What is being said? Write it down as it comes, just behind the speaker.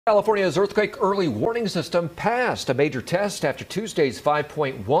California's earthquake early warning system passed a major test after Tuesday's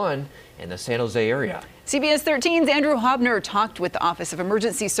 5.1 in the San Jose area. CBS 13's Andrew Hobner talked with the Office of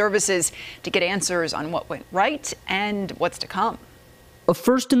Emergency Services to get answers on what went right and what's to come. A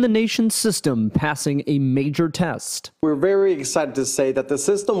first-in-the-nation system passing a major test. We're very excited to say that the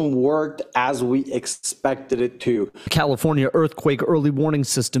system worked as we expected it to. California earthquake early warning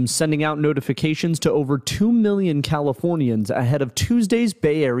system sending out notifications to over 2 million Californians ahead of Tuesday's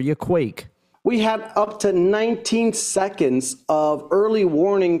Bay Area quake. We had up to 19 seconds of early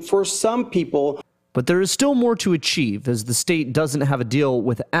warning for some people. But there is still more to achieve as the state doesn't have a deal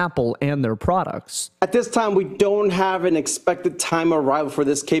with Apple and their products. At this time, we don't have an expected time arrival for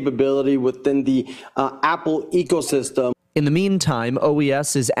this capability within the Apple ecosystem. In the meantime,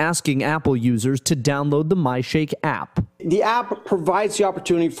 OES is asking Apple users to download the MyShake app. The app provides the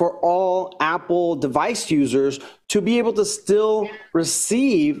opportunity for all Apple device users to be able to still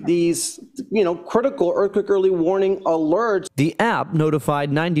receive these, critical earthquake early warning alerts. The app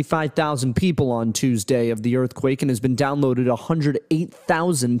notified 95,000 people on Tuesday of the earthquake and has been downloaded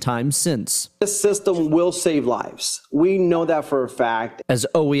 108,000 times since. This system will save lives. We know that for a fact. As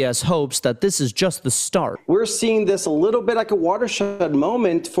OES hopes that this is just the start. We're seeing this a little bit like a watershed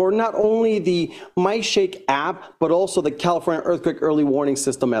moment for not only the MyShake app, but also the California earthquake early warning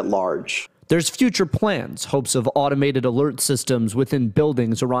system at large. There's future plans, hopes of automated alert systems within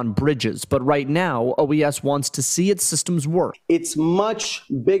buildings or on bridges, but right now, OES wants to see its systems work. It's much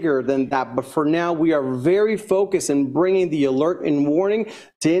bigger than that, but for now, we are very focused in bringing the alert and warning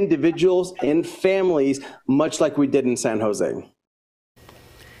to individuals and families, much like we did in San Jose.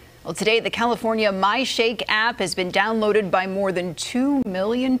 Well, today, the California MyShake app has been downloaded by more than 2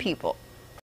 million people.